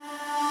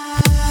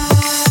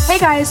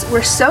guys,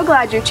 we're so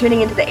glad you're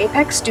tuning into the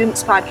Apex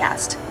Students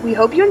Podcast. We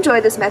hope you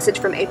enjoy this message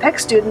from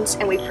Apex students,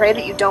 and we pray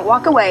that you don't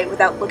walk away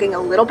without looking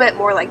a little bit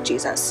more like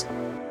Jesus.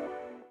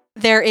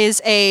 There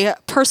is a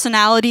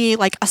personality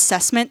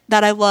assessment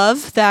that I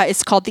love that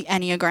is called the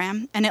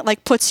Enneagram, and it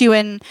puts you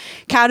in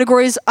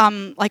categories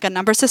like a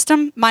number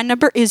system. My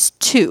number is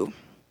 2.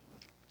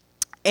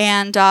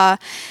 And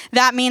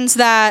that means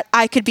that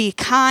I could be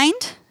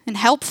kind and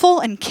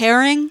helpful and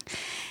caring.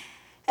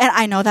 And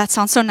I know that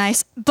sounds so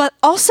nice, but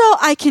also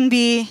I can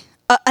be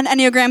an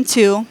Enneagram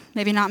 2,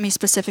 maybe not me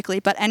specifically,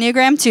 but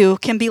Enneagram 2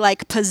 can be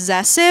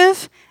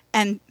possessive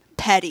and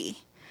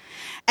petty.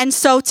 And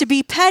so to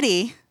be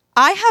petty,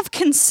 I have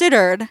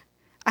considered,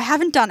 I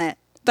haven't done it,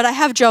 but I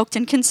have joked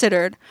and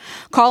considered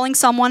calling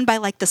someone by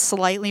the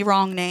slightly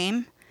wrong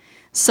name.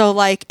 So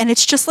and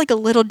it's just a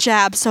little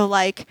jab. So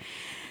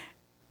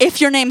if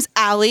your name's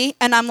Allie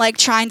and I'm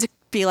trying to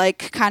be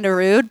kind of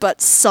rude,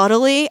 but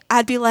subtly,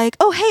 I'd be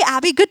oh, hey,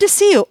 Abby, good to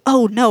see you.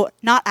 Oh, no,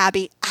 not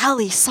Abby.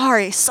 Allie,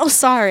 sorry, so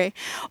sorry.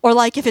 Or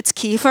if it's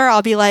Kiefer,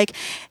 I'll be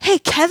hey,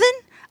 Kevin?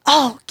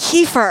 Oh,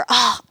 Kiefer.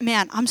 Oh,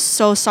 man, I'm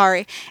so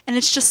sorry. And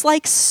it's just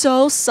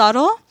so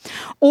subtle.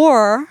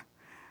 Or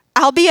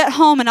I'll be at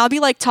home and I'll be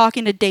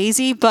talking to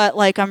Daisy, but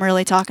I'm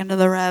really talking to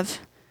the Rev.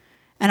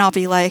 And I'll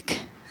be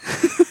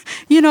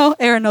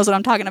Aaron knows what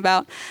I'm talking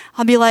about.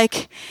 I'll be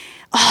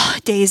oh,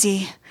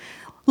 Daisy,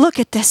 look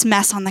at this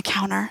mess on the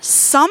counter.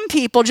 Some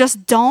people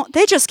just don't,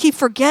 they just keep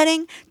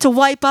forgetting to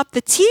wipe up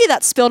the tea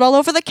that spilled all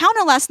over the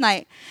counter last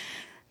night.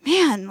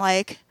 Man,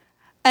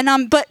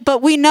 and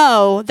but we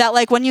know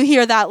that when you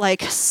hear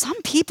that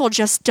some people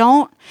just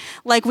don't,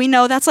 we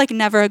know that's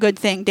never a good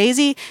thing.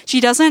 Daisy,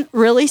 she doesn't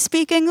really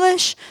speak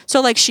English,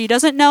 so she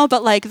doesn't know,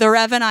 but the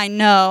Rev and I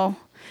know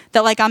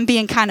that I'm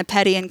being kind of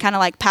petty and kind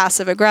of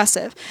passive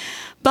aggressive.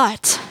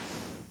 But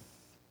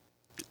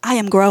I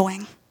am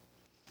growing.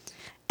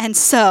 And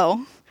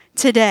so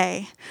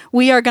today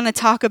we are going to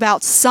talk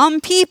about some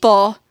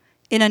people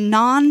in a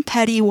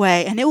non-petty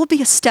way, and it will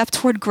be a step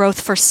toward growth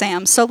for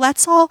Sam. So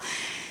let's all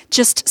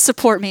just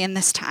support me in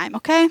this time,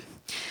 okay?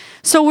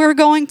 So we're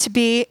going to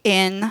be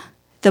in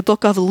the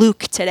book of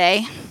Luke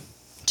today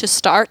to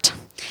start.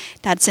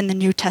 That's in the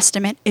New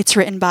Testament. It's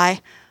written by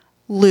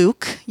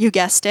Luke, you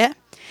guessed it.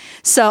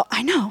 So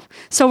I know.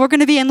 So we're going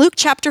to be in Luke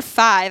chapter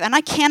 5, and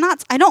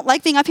I don't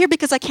like being up here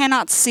because I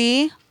cannot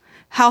see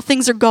how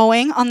things are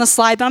going on the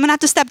slide, but I'm going to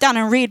have to step down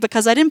and read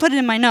because I didn't put it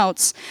in my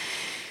notes.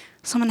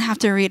 So I'm going to have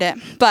to read it.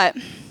 But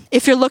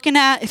if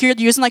you're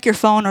using your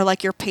phone or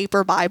your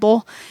paper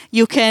Bible,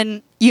 you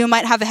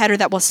might have a header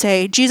that will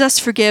say, Jesus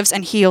forgives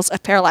and heals a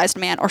paralyzed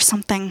man, or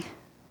something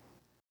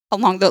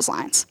along those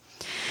lines.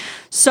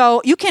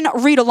 So you can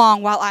read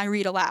along while I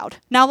read aloud.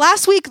 Now,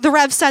 last week, the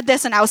Rev said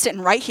this, and I was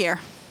sitting right here.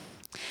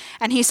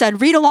 And he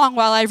said, read along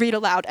while I read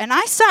aloud. And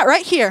I sat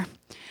right here.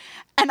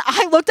 And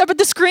I looked up at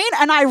the screen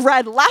and I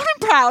read loud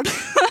and proud.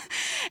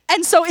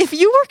 And so if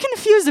you were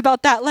confused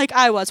about that like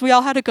I was, we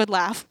all had a good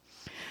laugh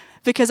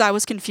because I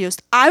was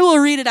confused. I will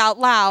read it out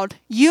loud.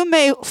 You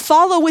may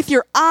follow with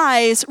your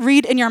eyes,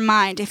 read in your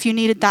mind if you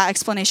needed that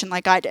explanation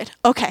like I did.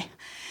 Okay,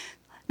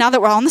 now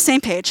that we're all on the same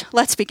page,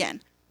 let's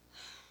begin.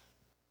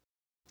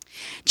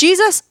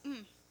 Jesus,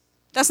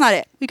 that's not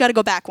it. We got to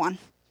go back one.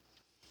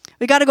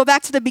 We got to go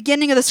back to the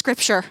beginning of the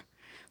scripture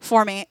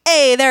for me.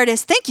 Hey, there it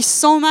is. Thank you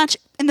so much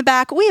in the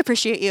back. We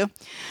appreciate you.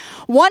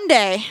 One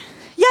day,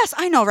 yes,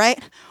 I know, right?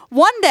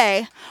 One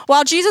day,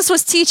 while Jesus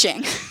was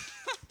teaching,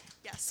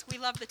 yes, we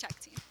love the tech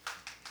team.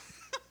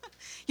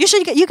 You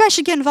guys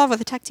should get involved with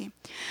the tech team.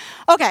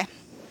 Okay,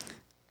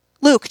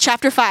 Luke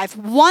chapter 5.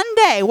 One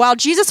day, while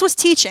Jesus was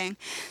teaching,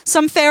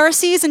 some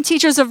Pharisees and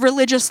teachers of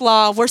religious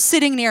law were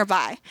sitting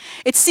nearby.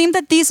 It seemed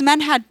that these men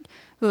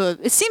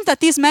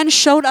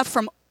showed up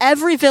from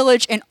every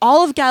village in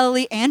all of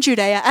Galilee and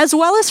Judea, as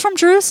well as from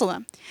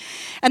Jerusalem.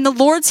 And the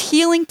Lord's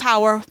healing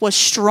power was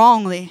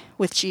strongly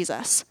with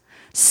Jesus.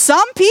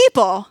 Some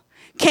people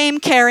came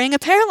carrying a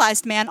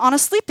paralyzed man on a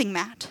sleeping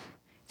mat.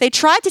 They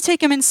tried to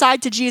take him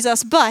inside to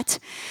Jesus, but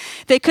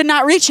they could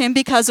not reach him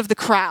because of the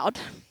crowd.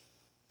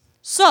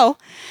 So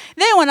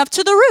they went up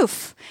to the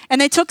roof,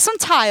 and they took some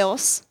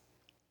tiles,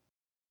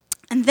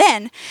 and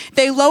then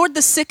they lowered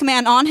the sick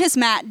man on his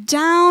mat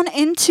down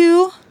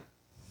into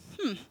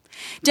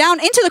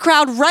the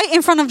crowd right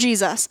in front of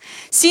Jesus.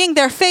 Seeing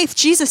their faith,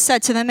 Jesus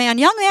said to the man,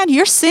 young man,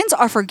 your sins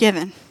are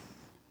forgiven.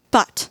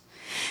 But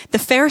the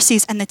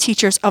Pharisees and the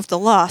teachers of the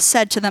law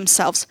said to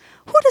themselves,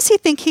 who does he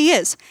think he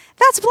is?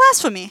 That's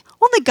blasphemy.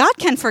 Only God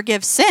can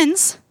forgive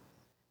sins.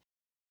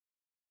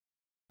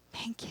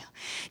 Thank you.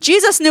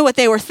 Jesus knew what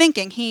they were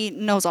thinking. He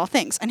knows all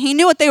things. And he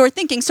knew what they were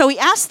thinking. So he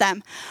asked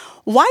them,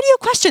 why do you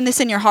question this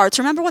in your hearts?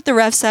 Remember what the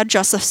Rev said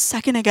just a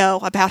second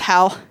ago about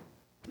how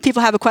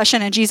people have a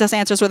question and Jesus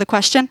answers with a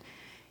question?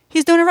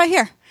 He's doing it right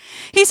here.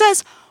 He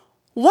says,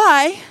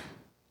 why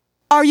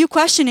are you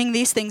questioning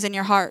these things in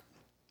your heart?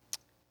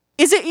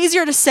 Is it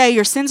easier to say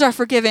your sins are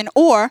forgiven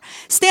or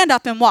stand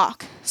up and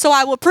walk? So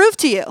I will prove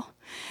to you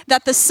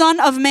that the Son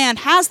of Man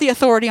has the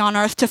authority on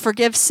earth to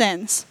forgive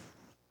sins.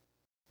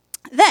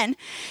 Then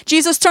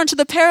Jesus turned to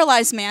the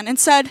paralyzed man and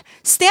said,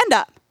 "Stand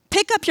up,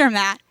 pick up your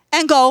mat,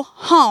 and go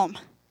home."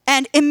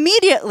 And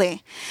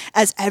immediately,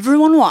 as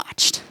everyone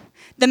watched,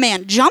 the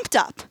man jumped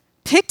up,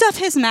 picked up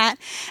his mat,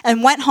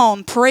 and went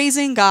home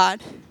praising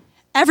God.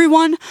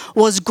 Everyone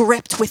was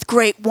gripped with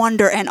great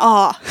wonder and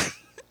awe.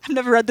 I've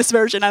never read this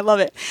version. I love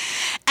it.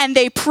 And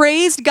they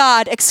praised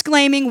God,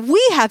 exclaiming,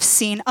 "We have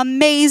seen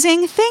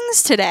amazing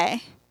things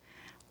today."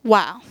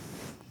 Wow.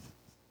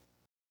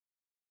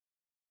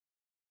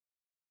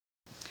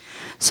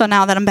 So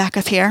now that I'm back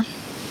up here,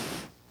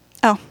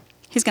 oh,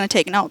 he's going to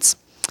take notes.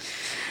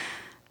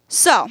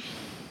 So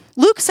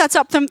Luke sets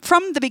up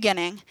from the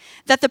beginning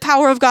that the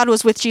power of God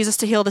was with Jesus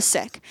to heal the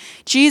sick.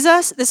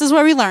 Jesus, this is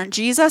where we learn,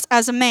 Jesus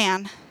as a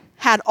man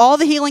had all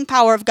the healing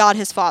power of God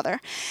his Father.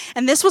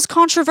 And this was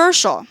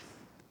controversial.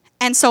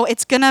 And so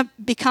it's going to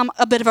become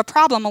a bit of a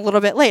problem a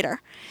little bit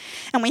later.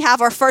 And we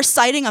have our first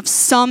sighting of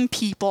some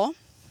people.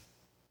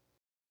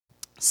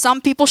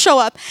 Some people show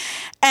up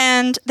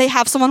and they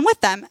have someone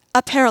with them,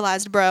 a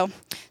paralyzed bro.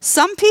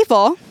 Some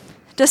people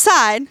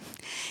decide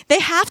they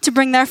have to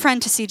bring their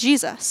friend to see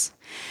Jesus.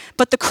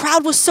 But the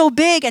crowd was so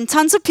big and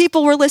tons of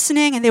people were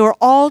listening and they were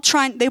all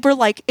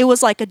it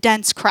was like a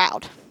dense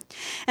crowd.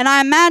 And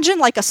I imagine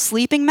like a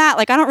sleeping mat,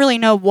 like I don't really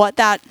know what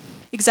that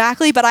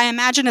exactly, but I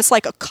imagine it's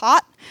like a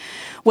cot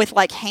with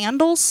like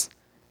handles,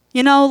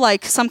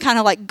 like some kind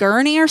of like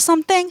gurney or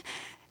something.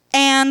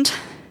 And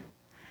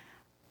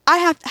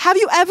have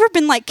you ever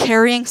been like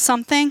carrying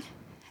something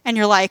and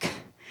you're like,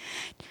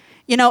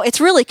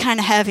 it's really kind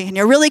of heavy and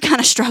you're really kind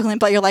of struggling,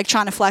 but you're like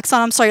trying to flex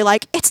on them. So you're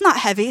like, it's not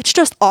heavy. It's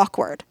just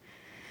awkward.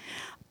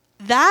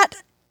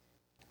 It's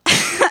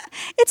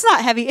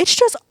not heavy. It's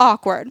just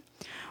awkward.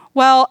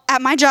 Well,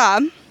 at my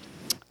job,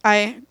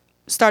 I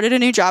started a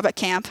new job at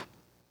camp.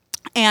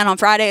 And on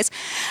Fridays,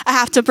 I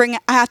have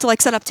to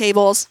like set up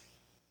tables.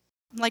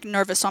 I'm like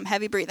nervous, so I'm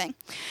heavy breathing.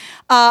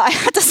 I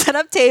had to set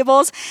up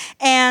tables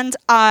and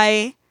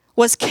I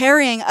was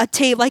carrying a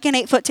table, like an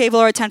 8-foot table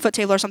or a 10-foot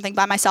table or something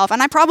by myself.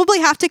 And I probably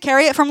have to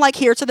carry it from like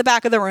here to the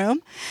back of the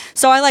room.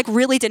 So I like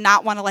really did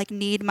not want to like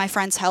need my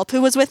friend's help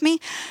who was with me.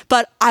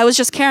 But I was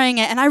just carrying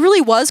it and I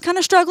really was kind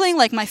of struggling.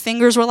 Like my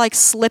fingers were like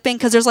slipping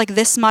because there's like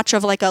this much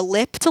of like a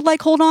lip to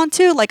like hold on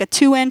to, like a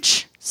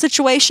 2-inch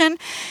situation.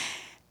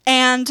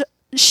 And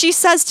she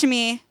says to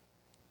me,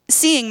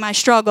 seeing my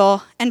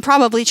struggle and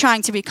probably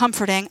trying to be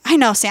comforting, "I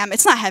know, Sam,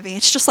 it's not heavy.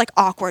 It's just like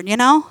awkward,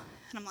 And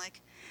I'm like,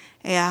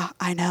 "Yeah,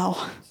 I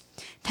know.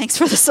 Thanks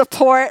for the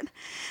support."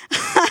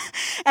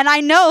 And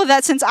I know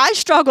that since I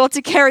struggled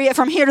to carry it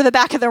from here to the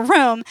back of the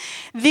room,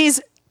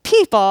 these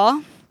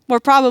people were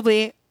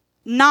probably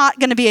not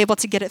going to be able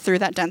to get it through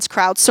that dense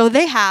crowd. So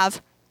they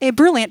have a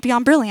brilliant,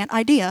 beyond brilliant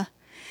idea.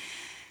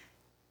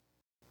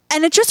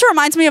 And it just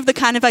reminds me of the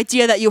kind of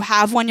idea that you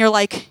have when you're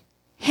like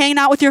hanging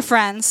out with your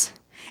friends.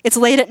 It's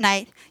late at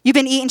night. You've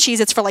been eating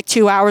Cheez-Its for like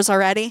 2 hours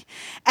already.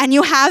 And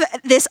you have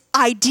this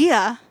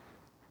idea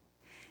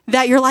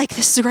that you're like,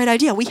 this is a great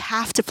idea. We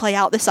have to play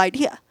out this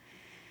idea.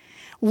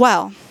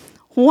 Well,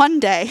 one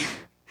day,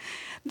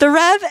 the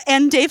Rev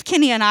and Dave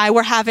Kinney and I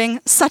were having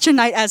such a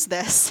night as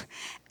this.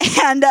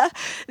 And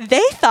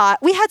they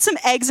thought, we had some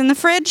eggs in the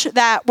fridge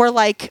that were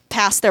like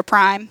past their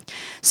prime.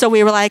 So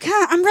we were like,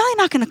 I'm really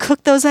not going to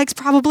cook those eggs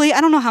probably. I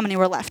don't know how many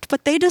were left.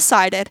 But they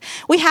decided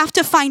we have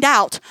to find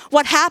out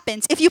what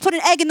happens if you put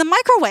an egg in the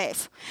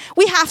microwave.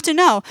 We have to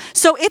know.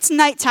 So it's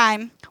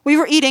nighttime. We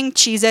were eating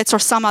Cheez-Its or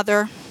some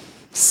other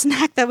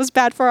snack that was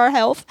bad for our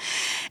health.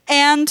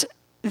 And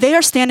they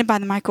are standing by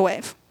the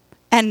microwave.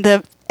 And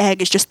the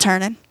egg is just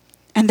turning.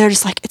 And they're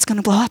just like, it's going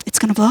to blow up. It's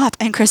going to blow up.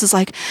 And Chris is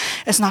like,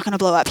 it's not going to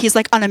blow up. He's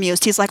like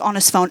unamused. He's like on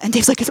his phone. And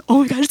Dave's like,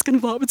 oh my God, it's going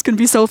to blow up. It's going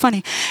to be so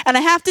funny. And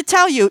I have to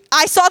tell you,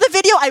 I saw the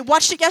video. I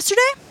watched it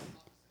yesterday.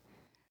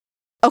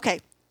 Okay.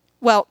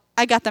 Well,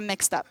 I got them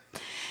mixed up.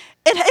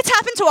 It's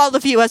happened to all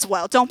of you as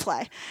well. Don't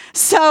play.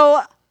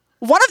 So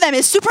one of them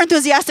is super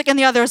enthusiastic and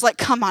the other is like,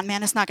 come on,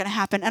 man, it's not going to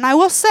happen. And I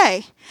will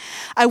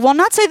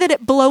not say that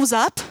it blows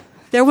up.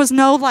 There was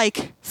no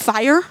like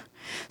fire.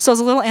 So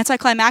it's a little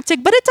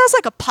anticlimactic, but it does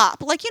like a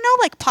pop. Like,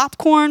 like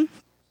popcorn.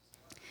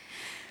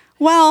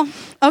 Well,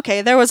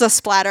 okay, there was a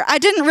splatter. I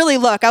didn't really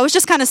look. I was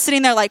just kind of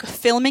sitting there like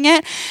filming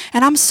it.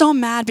 And I'm so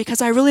mad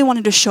because I really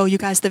wanted to show you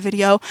guys the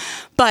video.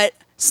 But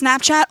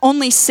Snapchat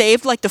only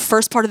saved like the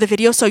first part of the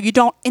video. So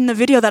in the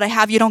video that I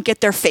have, you don't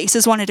get their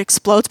faces when it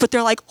explodes. But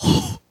they're like,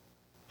 oh.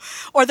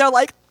 Or they're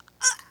like,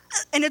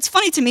 and it's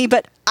funny to me,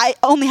 but I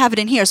only have it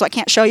in here, so I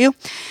can't show you.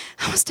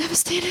 I was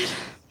devastated.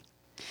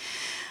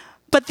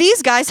 But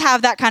these guys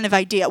have that kind of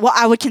idea. Well,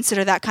 I would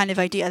consider that kind of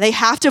idea. They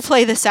have to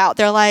play this out.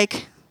 They're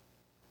like,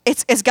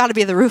 it's got to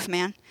be the roof,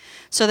 man.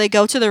 So they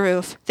go to the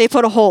roof. They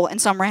put a hole in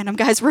some random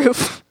guy's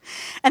roof.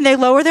 And they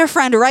lower their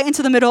friend right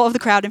into the middle of the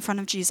crowd in front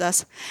of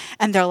Jesus.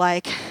 And they're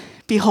like,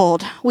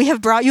 behold, we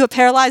have brought you a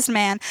paralyzed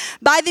man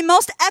by the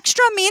most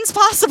extra means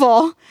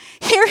possible.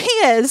 Here he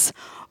is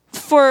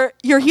for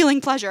your healing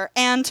pleasure.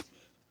 And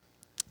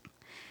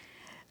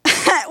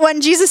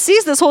when Jesus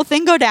sees this whole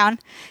thing go down,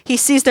 he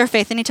sees their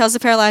faith and he tells the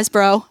paralyzed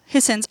bro,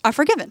 his sins are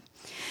forgiven.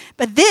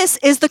 But this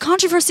is the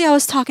controversy I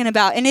was talking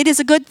about. And it is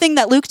a good thing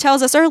that Luke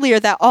tells us earlier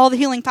that all the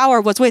healing power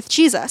was with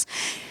Jesus,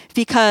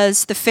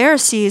 because the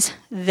Pharisees,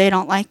 they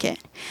don't like it.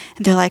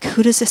 And they're like,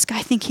 who does this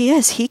guy think he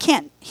is? He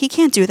can't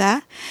do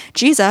that.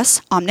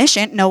 Jesus,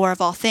 omniscient, knower of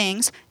all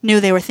things,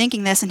 knew they were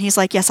thinking this. And he's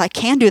like, yes, I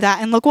can do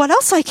that. And look what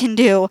else I can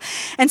do.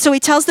 And so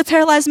he tells the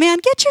paralyzed man,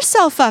 get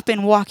yourself up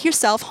and walk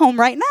yourself home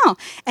right now.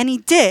 And he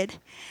did.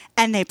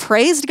 And they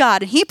praised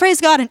God. And he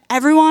praised God. And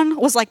everyone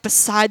was like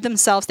beside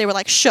themselves. They were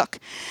like shook.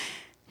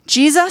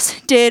 Jesus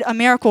did a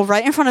miracle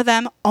right in front of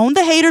them, owned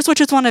the haters,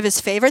 which is one of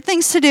his favorite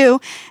things to do.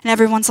 And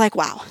everyone's like,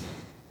 wow,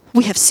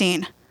 we have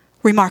seen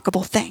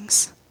remarkable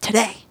things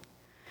today.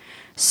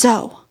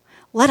 So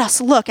let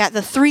us look at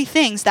the 3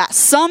 things that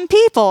some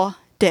people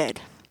did.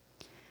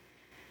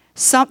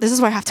 This is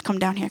where I have to come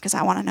down here because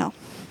I want to know.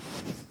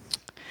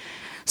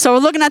 So we're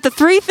looking at the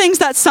 3 things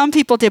that some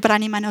people did, but I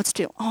need my notes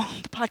too. Oh,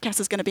 the podcast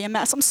is going to be a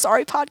mess. I'm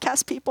sorry,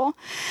 podcast people.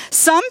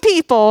 Some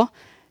people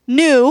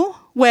knew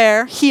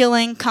where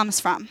healing comes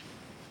from.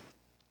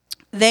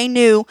 They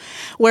knew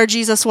where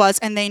Jesus was,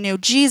 and they knew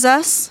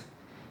Jesus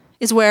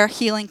is where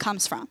healing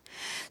comes from.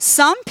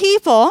 Some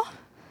people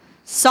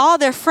saw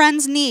their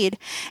friend's need,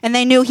 and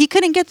they knew he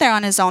couldn't get there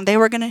on his own. He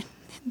was going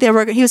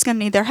to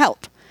need their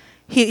help.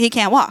 He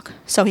can't walk,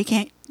 so he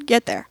can't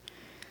get there.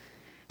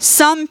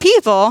 Some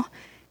people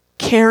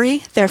carry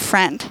their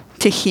friend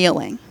to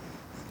healing.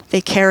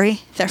 They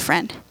carry their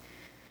friend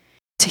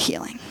to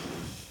healing.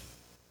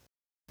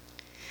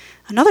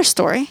 Another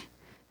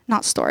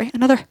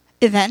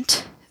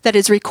event that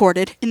is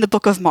recorded in the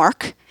book of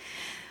Mark.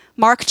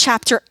 Mark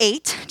chapter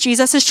 8,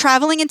 Jesus is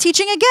traveling and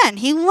teaching again.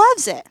 He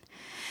loves it.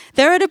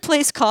 They're at a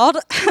place called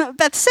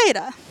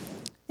Bethsaida.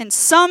 And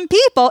some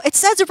people, it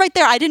says it right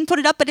there. I didn't put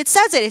it up, but it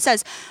says it. It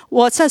says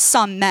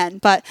some men.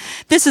 But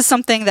this is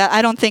something that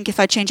I don't think if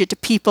I change it to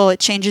people, it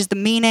changes the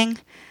meaning.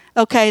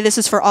 Okay, this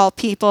is for all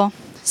people.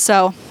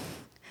 So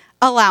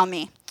allow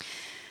me.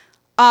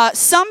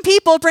 Some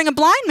people bring a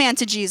blind man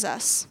to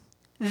Jesus.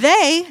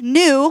 They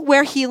knew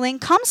where healing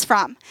comes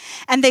from.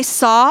 And they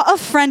saw a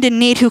friend in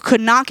need who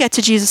could not get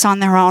to Jesus on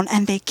their own,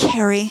 and they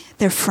carry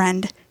their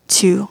friend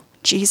to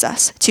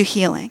Jesus, to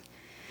healing.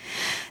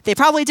 They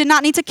probably did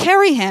not need to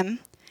carry him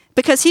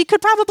because he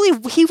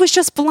was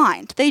just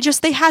blind.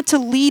 They had to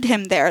lead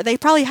him there. They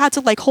probably had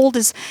to hold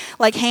his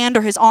hand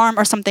or his arm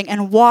or something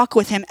and walk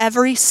with him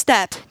every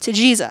step to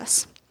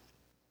Jesus.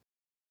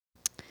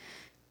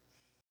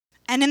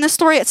 And in the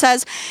story, it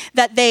says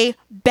that they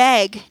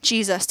beg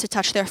Jesus to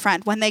touch their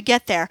friend. When they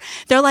get there,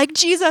 they're like,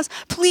 Jesus,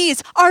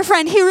 please, our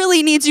friend, he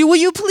really needs you. Will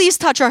you please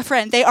touch our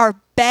friend? They are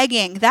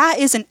begging. That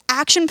is an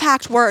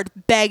action-packed word,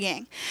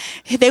 begging.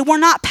 They were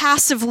not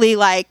passively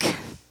like,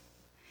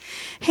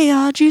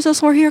 hey,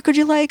 Jesus, we're here. Could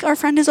you our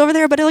friend is over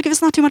there, but if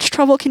it's not too much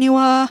trouble, can you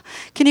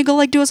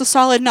go do us a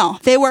solid? No,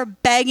 they were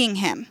begging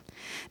him.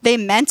 They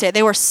meant it.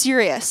 They were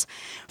serious.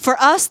 For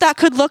us, that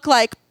could look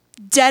like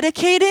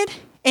dedicated,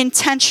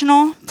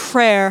 intentional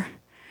prayer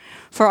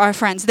for our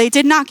friends. They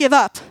did not give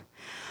up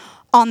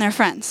on their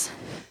friends.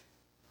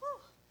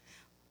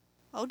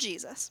 Oh,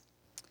 Jesus.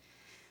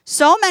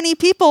 So many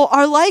people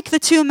are like the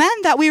 2 men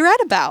that we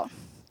read about.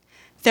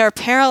 They're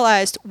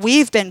paralyzed.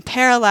 We've been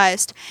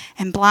paralyzed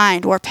and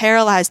blind. We're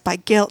paralyzed by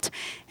guilt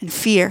and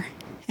fear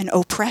and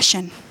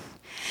oppression.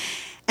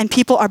 And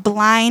people are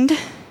blind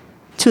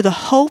to the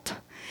hope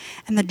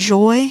and the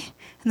joy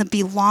and the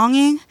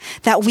belonging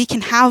that we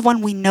can have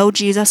when we know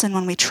Jesus and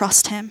when we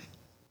trust him.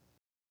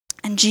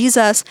 And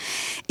Jesus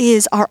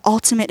is our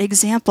ultimate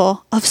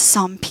example of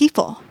some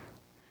people.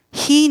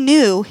 He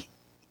knew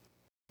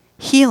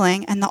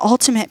healing and the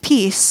ultimate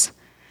peace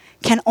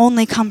can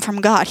only come from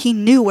God. He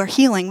knew where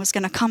healing was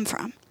going to come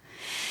from.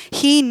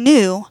 He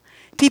knew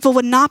people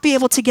would not be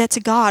able to get to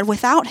God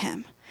without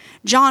him.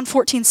 John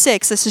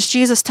 14:6, this is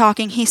Jesus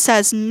talking. He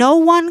says, no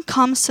one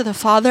comes to the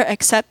Father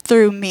except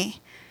through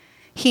me.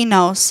 He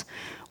knows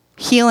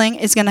healing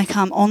is going to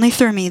come only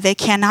through me. They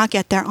cannot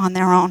get there on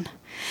their own.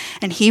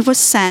 And he was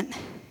sent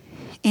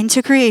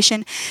into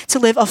creation to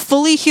live a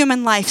fully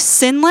human life,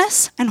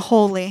 sinless and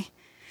holy,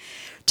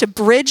 to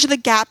bridge the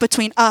gap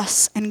between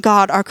us and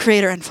God, our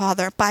Creator and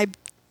Father, by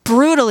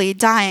brutally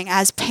dying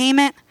as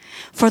payment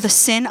for the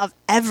sin of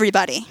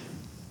everybody.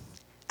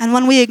 And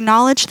when we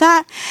acknowledge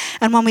that,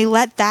 and when we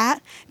let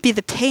that be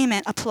the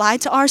payment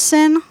applied to our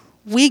sin,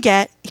 we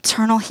get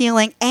eternal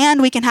healing,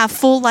 and we can have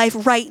full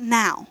life right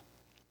now.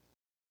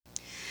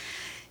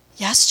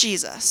 Yes,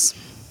 Jesus.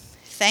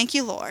 Thank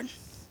you, Lord.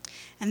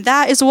 And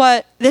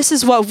this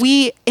is what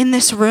we in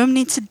this room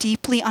need to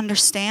deeply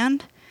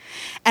understand,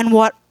 and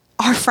what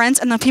our friends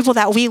and the people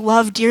that we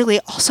love dearly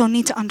also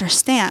need to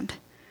understand.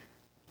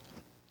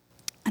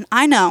 And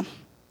I know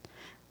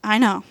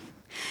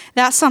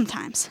that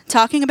sometimes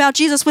talking about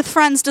Jesus with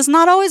friends does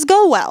not always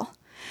go well.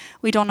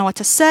 We don't know what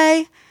to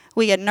say.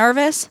 We get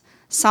nervous.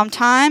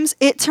 Sometimes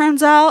it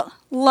turns out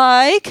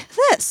like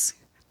this.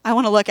 I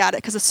want to look at it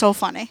because it's so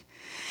funny.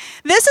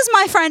 This is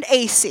my friend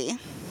AC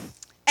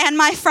and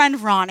my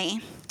friend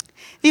Ronnie.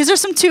 These are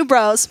some 2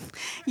 bros.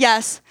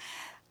 Yes.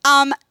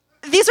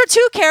 These are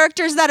 2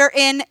 characters that are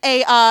in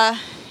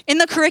in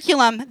the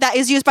curriculum that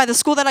is used by the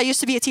school that I used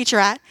to be a teacher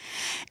at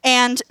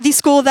and the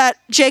school that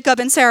Jacob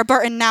and Sarah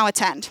Burton now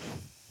attend.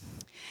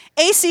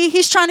 AC,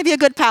 he's trying to be a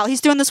good pal.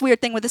 He's doing this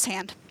weird thing with his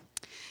hand.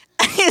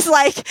 He's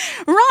like,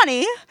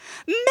 Ronnie,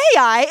 may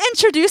I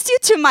introduce you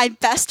to my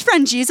best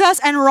friend Jesus?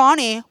 And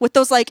Ronnie, with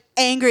those like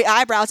angry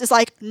eyebrows, is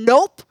like,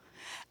 nope.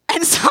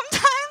 And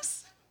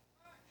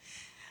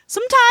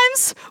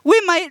sometimes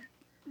we might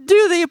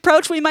do the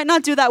approach, we might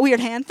not do that weird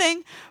hand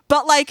thing,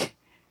 but like,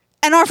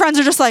 and our friends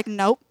are just like,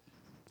 nope,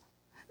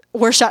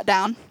 we're shut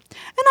down.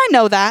 And I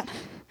know that.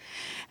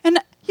 And,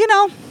 you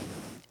know,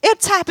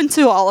 it's happened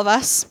to all of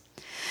us.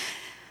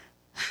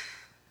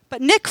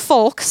 But Nick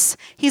Folks,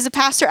 he's a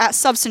pastor at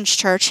Substance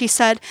Church, he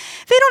said,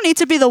 they don't need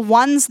to be the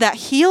ones that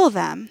heal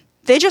them.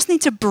 They just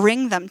need to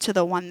bring them to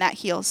the one that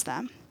heals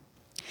them.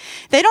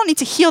 They don't need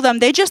to heal them.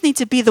 They just need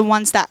to be the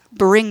ones that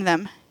bring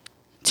them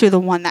to the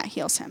one that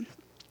heals him.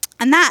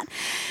 And that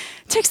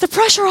takes the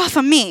pressure off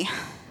of me.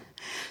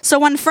 So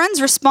when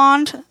friends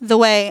respond the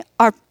way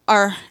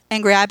our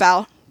angry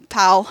eyebrow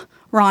pal,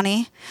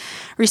 Ronnie,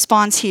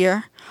 responds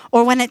here,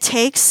 or when it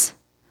takes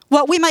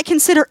what we might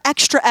consider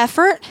extra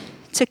effort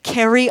to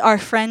carry our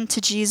friend to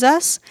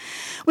Jesus,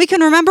 we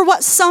can remember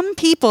what some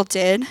people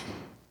did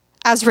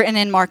as written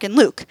in Mark and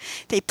Luke.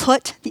 They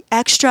put the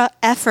extra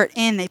effort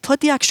in. They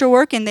put the extra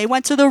work in. They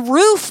went to the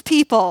roof,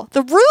 people,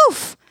 the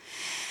roof.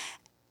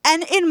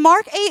 And in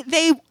Mark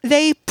 8,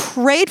 they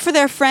prayed for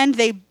their friend.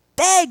 They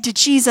begged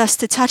Jesus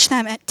to touch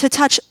them, to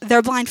touch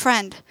their blind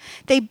friend.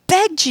 They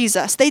begged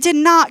Jesus. They did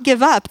not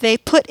give up. They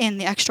put in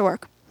the extra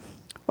work.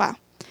 Wow.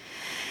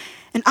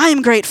 And I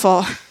am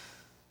grateful.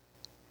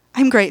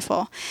 I'm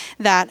grateful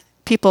that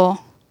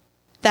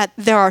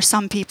there are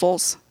some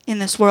peoples in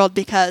this world,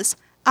 because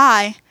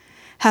I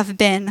have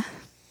been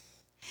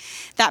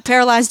that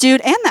paralyzed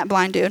dude and that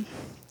blind dude.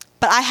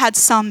 But I had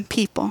some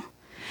people.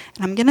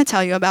 And I'm going to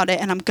tell you about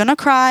it, and I'm going to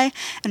cry,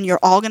 and you're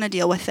all going to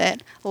deal with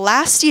it.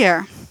 Last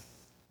year,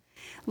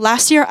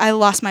 I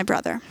lost my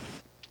brother.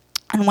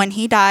 And when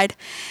he died,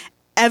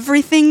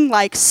 everything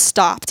like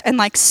stopped and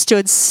like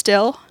stood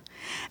still.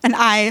 And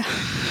I'm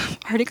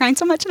already crying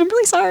so much, and I'm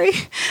really sorry.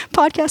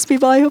 Podcast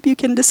people, I hope you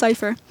can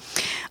decipher.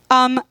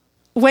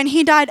 When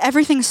he died,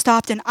 everything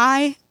stopped, and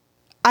I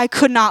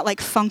could not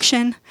like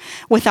function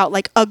without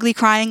like ugly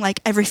crying like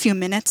every few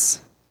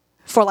minutes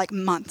for like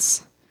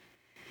months.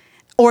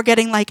 Or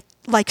getting like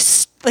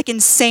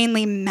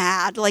insanely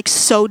mad, like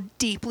so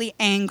deeply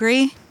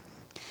angry.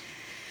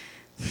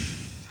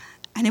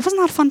 And it was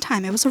not a fun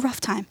time. It was a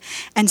rough time.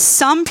 And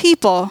some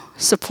people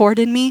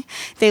supported me.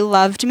 They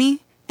loved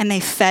me. And they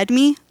fed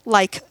me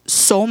like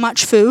so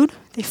much food.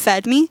 They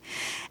fed me.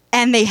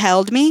 And they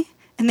held me.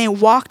 And they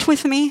walked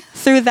with me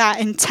through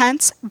that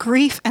intense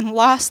grief and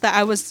loss that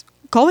I was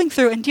going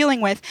through and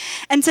dealing with.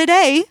 And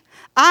today,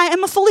 I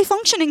am a fully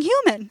functioning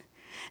human.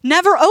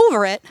 Never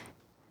over it.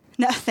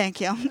 No, thank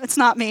you. It's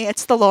not me.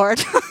 It's the Lord.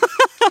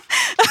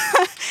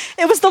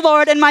 It was the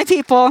Lord and my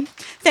people.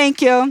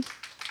 Thank you.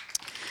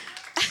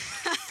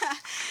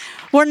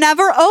 We're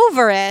never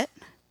over it,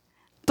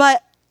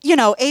 but, you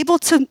know, able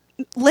to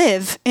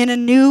live in a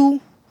new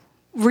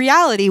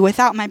reality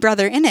without my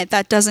brother in it.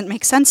 That doesn't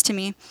make sense to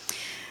me.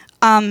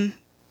 And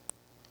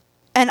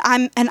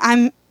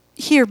I'm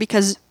here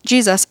because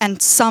Jesus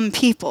and some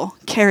people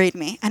carried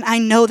me. And I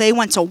know they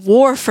went to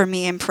war for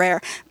me in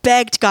prayer,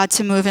 begged God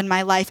to move in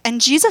my life.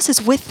 And Jesus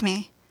is with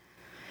me.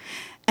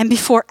 And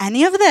before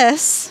any of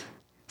this,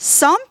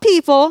 some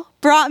people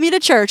brought me to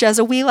church as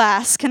a wee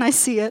lass. Can I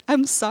see it?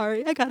 I'm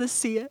sorry. I got to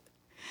see it.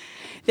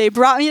 They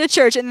brought me to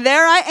church, and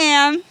there I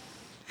am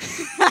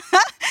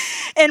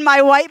in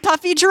my white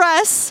puffy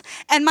dress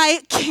and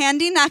my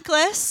candy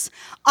necklace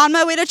on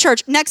my way to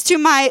church next to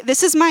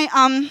this is my,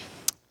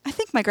 I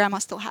think my grandma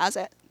still has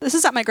it. This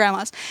is at my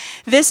grandma's.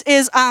 This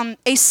is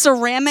a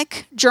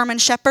ceramic German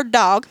Shepherd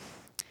dog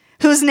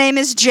whose name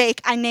is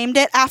Jake. I named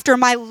it after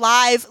my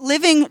live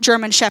living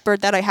German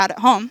Shepherd that I had at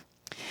home.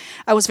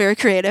 I was very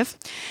creative.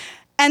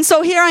 And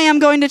so here I am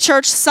going to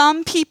church.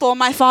 Some people,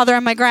 my father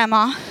and my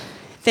grandma,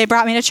 they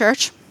brought me to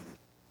church.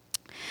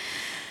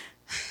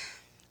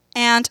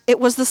 And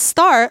it was the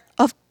start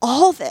of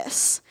all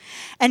this.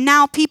 And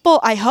now people,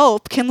 I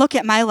hope, can look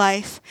at my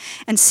life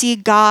and see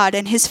God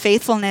and his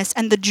faithfulness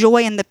and the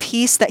joy and the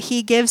peace that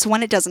he gives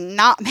when it does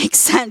not make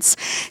sense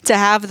to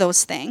have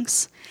those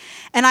things.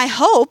 And I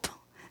hope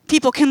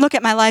people can look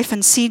at my life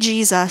and see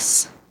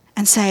Jesus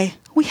and say,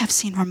 we have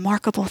seen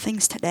remarkable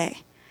things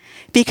today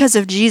because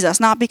of Jesus,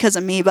 not because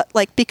of me, but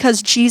like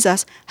because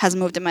Jesus has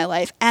moved in my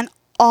life. And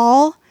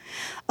all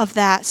of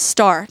that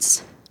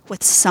starts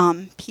with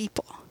some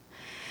people.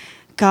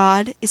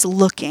 God is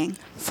looking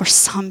for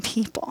some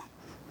people.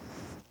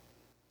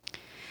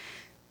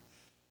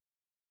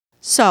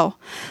 So,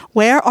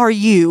 where are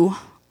you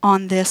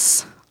on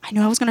this, I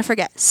knew I was going to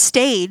forget,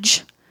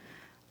 stage?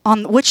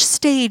 On which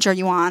stage are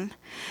you on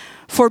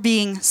for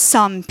being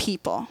some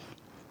people?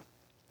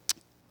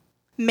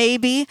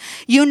 Maybe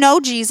you know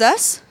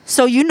Jesus,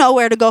 so you know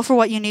where to go for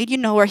what you need. You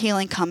know where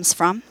healing comes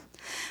from.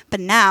 But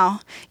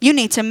now you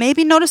need to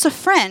maybe notice a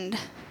friend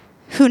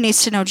who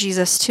needs to know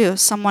Jesus too,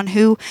 someone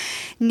who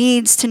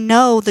needs to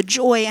know the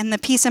joy and the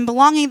peace and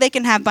belonging they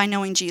can have by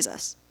knowing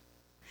Jesus.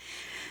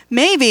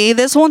 Maybe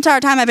this whole entire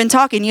time I've been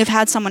talking, you've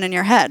had someone in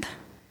your head.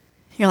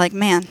 You're like,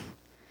 man,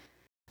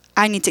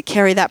 I need to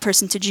carry that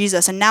person to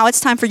Jesus. And now it's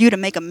time for you to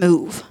make a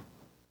move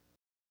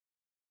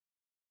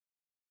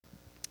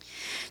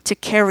to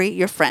carry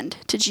your friend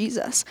to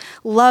Jesus.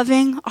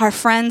 Loving our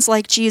friends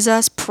like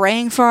Jesus,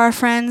 praying for our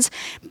friends,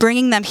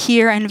 bringing them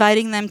here,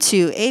 inviting them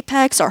to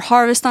Apex or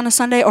Harvest on a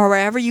Sunday or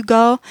wherever you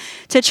go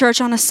to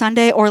church on a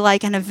Sunday, or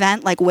like an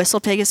event like Whistle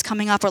Pig is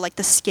coming up, or like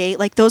the skate.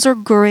 Like, those are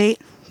great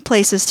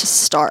places to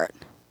start.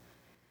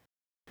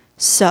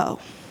 So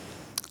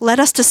let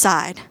us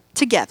decide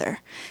together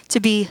to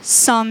be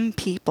some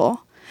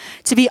people,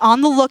 to be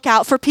on the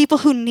lookout for people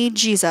who need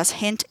Jesus.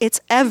 Hint, it's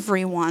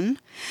everyone.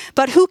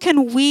 But who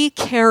can we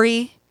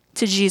carry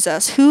to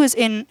Jesus? Who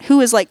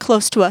is like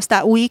close to us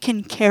that we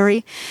can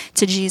carry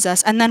to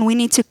Jesus? And then we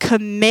need to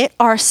commit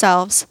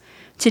ourselves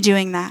to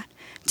doing that,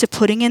 to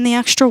putting in the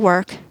extra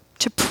work,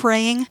 to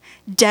praying,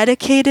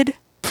 dedicated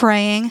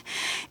praying,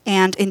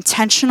 and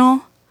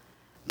intentional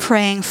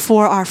praying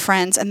for our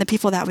friends and the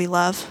people that we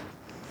love.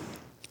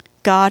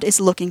 God is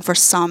looking for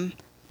some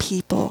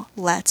people.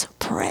 Let's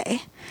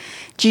pray.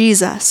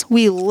 Jesus,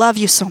 we love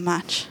you so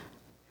much.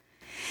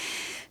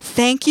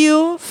 Thank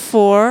you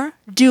for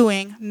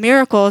doing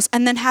miracles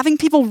and then having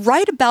people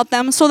write about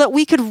them so that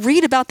we could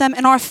read about them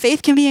and our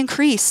faith can be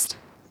increased.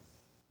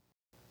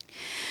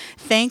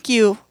 Thank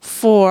you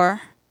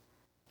for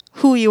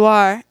who you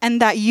are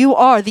and that you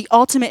are the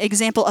ultimate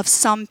example of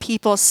some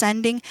people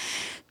sending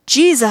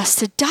Jesus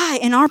to die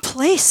in our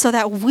place so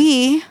that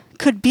we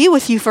could be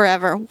with you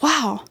forever.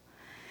 Wow.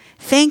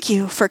 Thank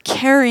you for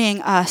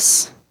carrying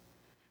us,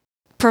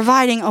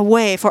 providing a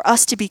way for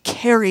us to be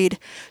carried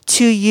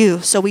to you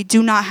so we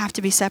do not have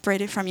to be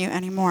separated from you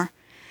anymore.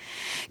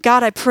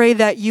 God, I pray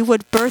that you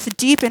would birth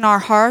deep in our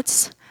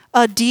hearts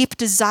a deep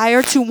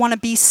desire to want to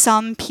be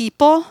some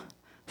people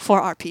for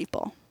our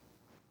people.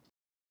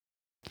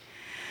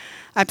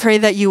 I pray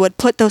that you would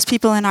put those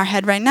people in our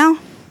head right now.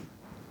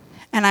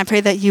 And I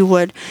pray that you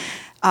would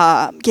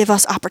give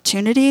us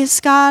opportunities,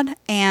 God,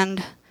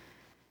 and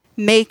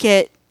make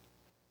it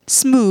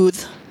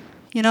smooth,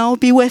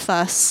 be with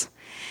us.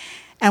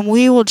 And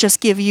we will just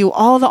give you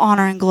all the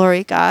honor and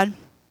glory, God.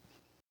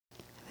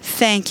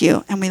 Thank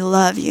you, and we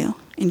love you.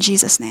 In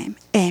Jesus' name,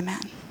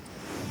 amen.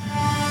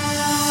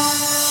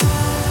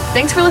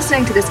 Thanks for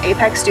listening to this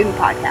Apex Student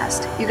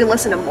Podcast. You can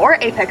listen to more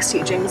Apex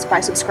teachings by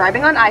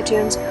subscribing on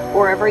iTunes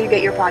or wherever you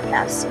get your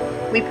podcasts.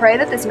 We pray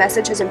that this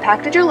message has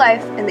impacted your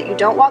life and that you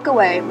don't walk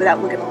away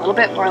without looking a little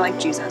bit more like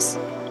Jesus.